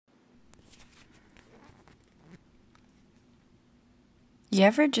You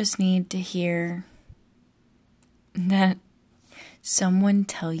ever just need to hear that someone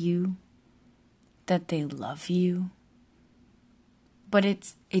tell you that they love you, but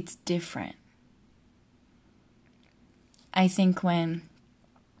it's different. I think when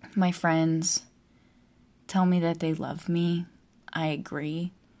my friends tell me that they love me, I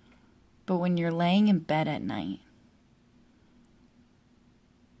agree. But when you're laying in bed at night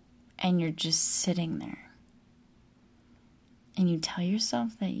and you're just sitting there and you tell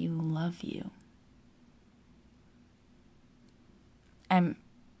yourself that you love you, I'm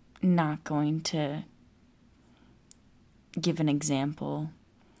not going to give an example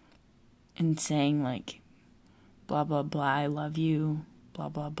and saying like, blah, blah, blah, I love you, blah,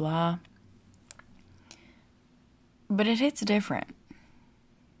 blah, blah. But it hits different.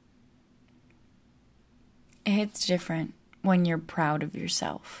 It hits different when you're proud of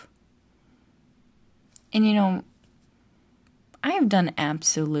yourself. And you know, I have done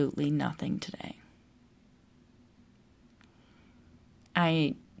absolutely nothing today.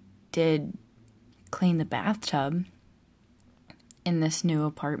 I did clean the bathtub in this new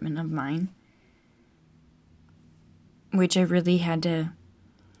apartment of mine, which I really had to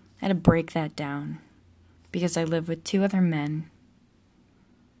break that down because I live with two other men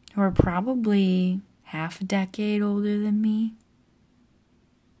who are probably half a decade older than me,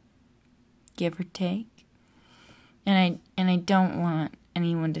 give or take. And I don't want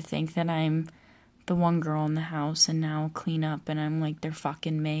anyone to think that I'm the one girl in the house and now clean up and I'm like their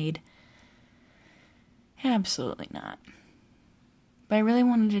fucking maid. Absolutely not. But I really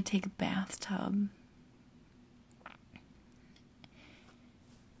wanted to take a bathtub.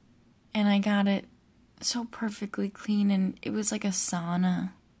 And I got it so perfectly clean, and it was like a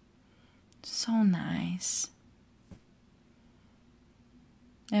sauna. So nice.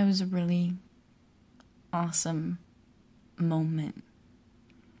 It was a really awesome moment.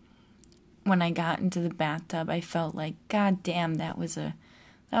 When I got into the bathtub, I felt like, God damn, that was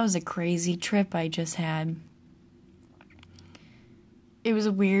a crazy trip I just had. It was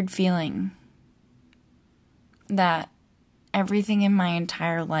a weird feeling that everything in my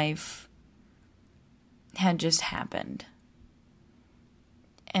entire life had just happened.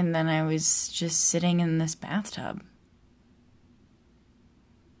 And then I was just sitting in this bathtub.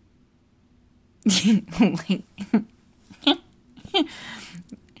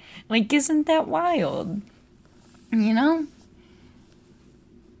 Like, isn't that wild? You know?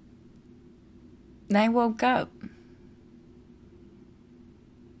 And I woke up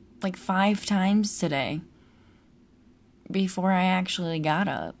like 5 times today before I actually got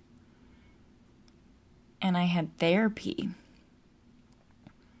up. And I had therapy.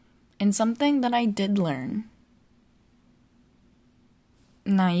 And something that I did learn.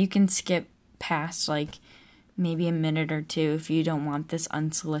 Now, you can skip past like maybe a minute or two if you don't want this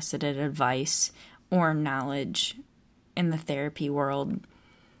unsolicited advice or knowledge in the therapy world.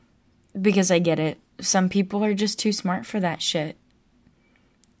 Because I get it. Some people are just too smart for that shit.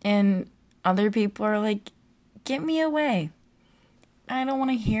 And other people are like, get me away. I don't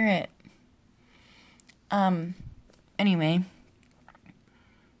want to hear it. Anyway.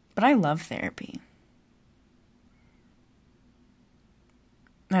 But I love therapy.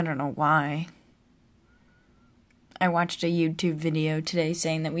 I don't know why. I watched a YouTube video today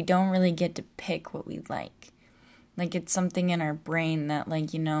saying that we don't really get to pick what we like. Like, it's something in our brain that,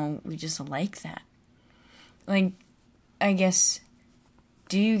 like, you know, we just like that. Like, I guess,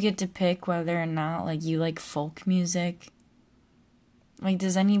 do you get to pick whether or not, like, you like folk music? Like,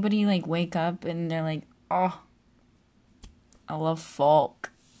 does anybody, like, wake up and they're like, oh, I love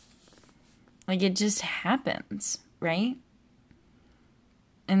folk. Like, it just happens, right?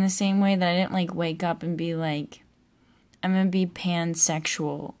 In the same way that I didn't, like, wake up and be like, I'm gonna be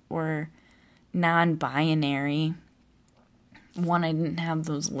pansexual or non-binary. 1, I didn't have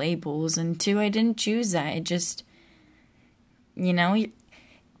those labels, and 2, I didn't choose that. It just, you know,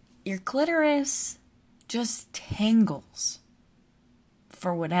 your clitoris just tingles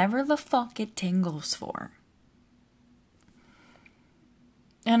for whatever the fuck it tingles for.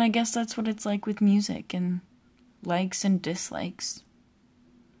 And I guess that's what it's like with music and likes and dislikes.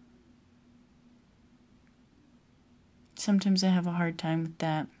 Sometimes I have a hard time with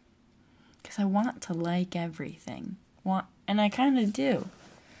that because I want to like everything. And I kind of do.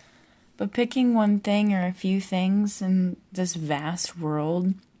 But picking one thing or a few things in this vast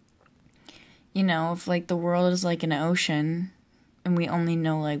world, you know, if like the world is like an ocean and we only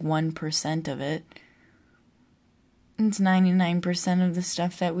know like 1% of it, it's 99% of the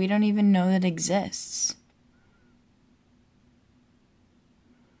stuff that we don't even know that exists.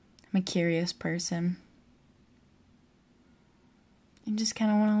 I'm a curious person. I just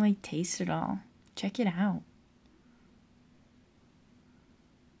kind of want to, like, taste it all. Check it out.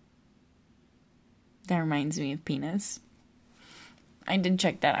 That reminds me of penis. I did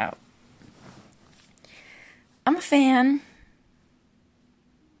check that out. I'm a fan,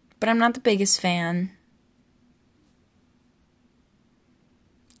 but I'm not the biggest fan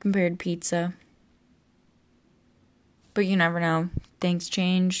compared to pizza. But you never know. Things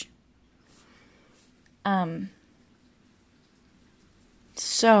change.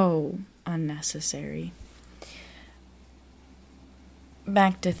 So unnecessary.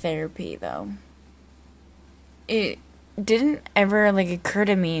 Back to therapy, though. It didn't ever, like, occur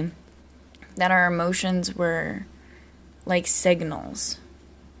to me that our emotions were like signals.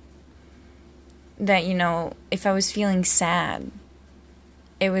 That, you know, if I was feeling sad,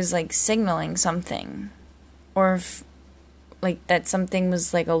 it was like signaling something. Or if, like, that something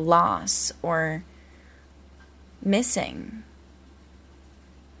was like a loss or missing.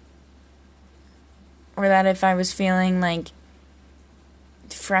 Or that if I was feeling like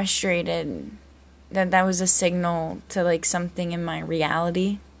frustrated, that was a signal to, like, something in my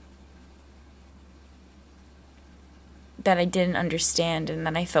reality that I didn't understand and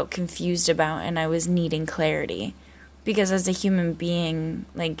that I felt confused about, and I was needing clarity. Because as a human being,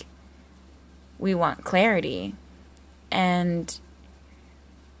 like, we want clarity. And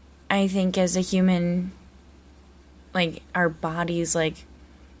I think as a human, like, our bodies, like,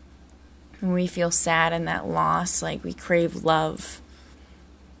 when we feel sad and that loss, like, we crave love.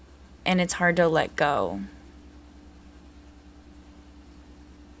 And it's hard to let go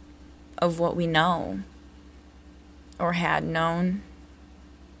of what we know or had known.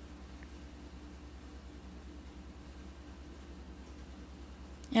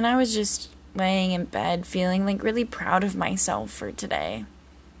 And I was just laying in bed feeling, like, really proud of myself for today.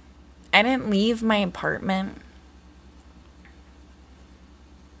 I didn't leave my apartment.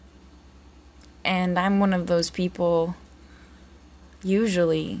 And I'm one of those people,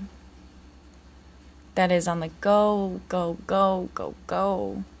 usually, that is on the go, go, go, go,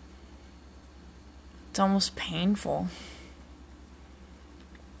 go. It's almost painful.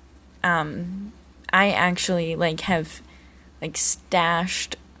 I actually, like, have, like,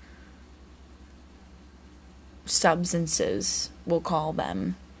 stashed substances, we'll call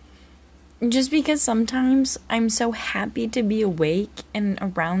them. Just because sometimes I'm so happy to be awake and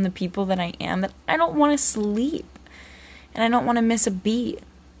around the people that I am that I don't want to sleep. And I don't want to miss a beat.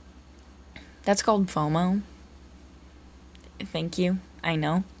 That's called FOMO. Thank you. I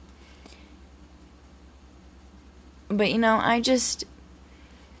know. But, you know, I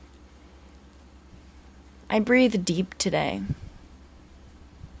breathe deep today.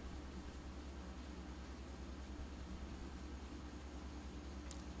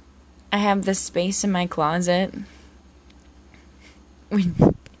 I have this space in my closet.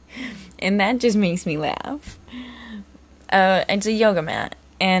 And that just makes me laugh. It's a yoga mat.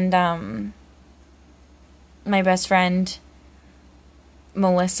 And my best friend,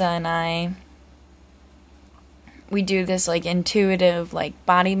 Melissa, and I, we do this, like, intuitive, like,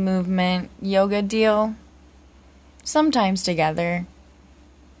 body movement yoga deal. Sometimes together.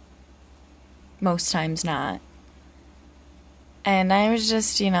 Most times not. And I was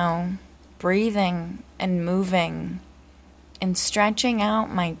just, you know, breathing and moving and stretching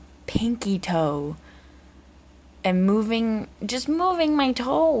out my pinky toe and just moving my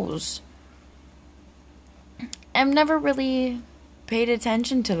toes. I've never really paid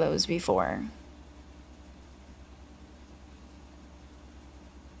attention to those before.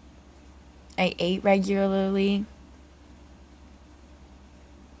 I ate regularly.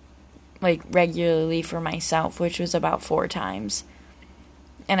 Like, regularly for myself, which was about 4 times.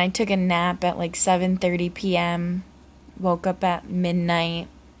 And I took a nap at, like, 7:30 p.m. Woke up at midnight.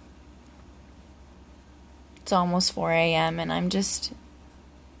 It's almost 4 a.m. and I'm just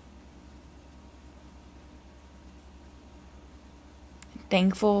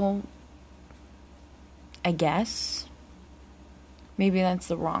thankful, I guess. Maybe that's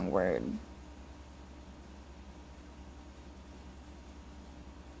the wrong word.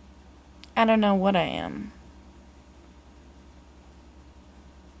 I don't know what I am.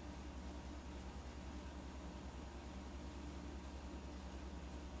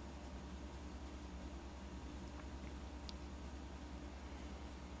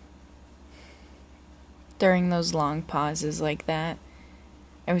 During those long pauses like that,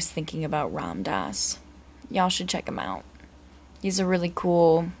 I was thinking about Ram Dass. Y'all should check him out. He's a really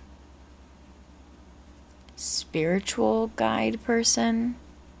cool spiritual guide person.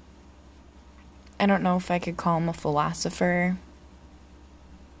 I don't know if I could call him a philosopher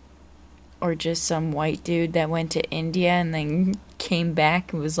or just some white dude that went to India and then came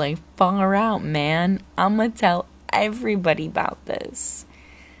back and was like, far out, man. I'm gonna tell everybody about this.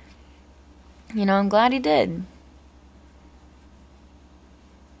 You know, I'm glad he did.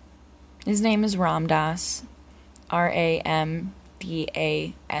 His name is Ramdas. Ramdass.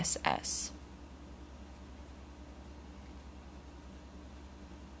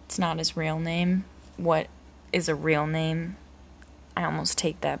 It's not his real name. What is a real name? I almost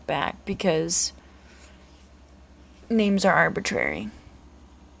take that back because names are arbitrary.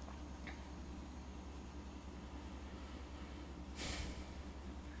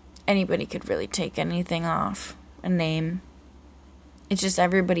 Anybody could really take anything off a name. It's just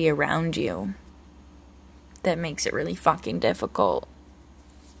everybody around you that makes it really fucking difficult.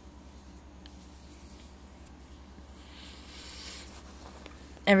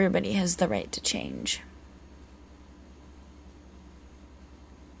 Everybody has the right to change.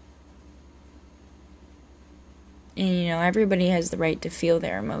 And, you know, everybody has the right to feel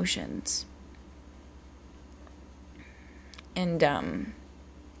their emotions. And,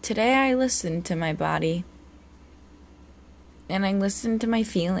 today I listened to my body. And I listened to my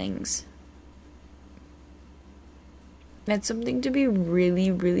feelings. That's something to be really,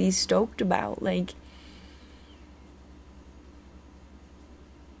 really stoked about. Like,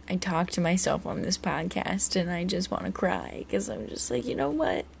 I talk to myself on this podcast and I just want to cry because I'm just like, you know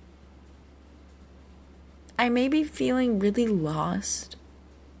what? I may be feeling really lost.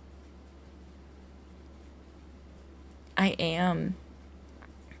 I am.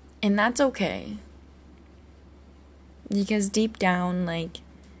 And that's okay. Because deep down, like,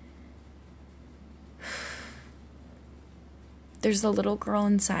 there's a little girl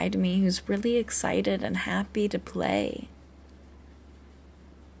inside me who's really excited and happy to play.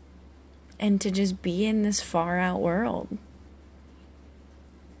 And to just be in this far out world.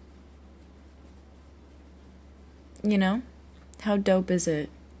 You know? How dope is it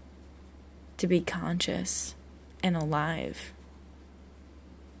to be conscious and alive?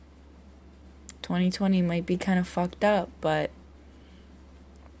 2020 might be kind of fucked up, but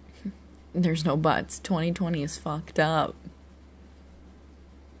there's no buts. 2020 is fucked up.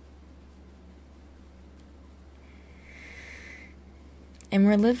 And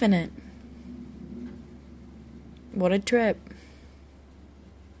we're living it. What a trip.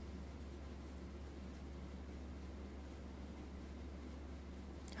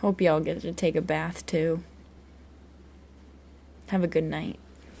 Hope y'all get to take a bath too. Have a good night.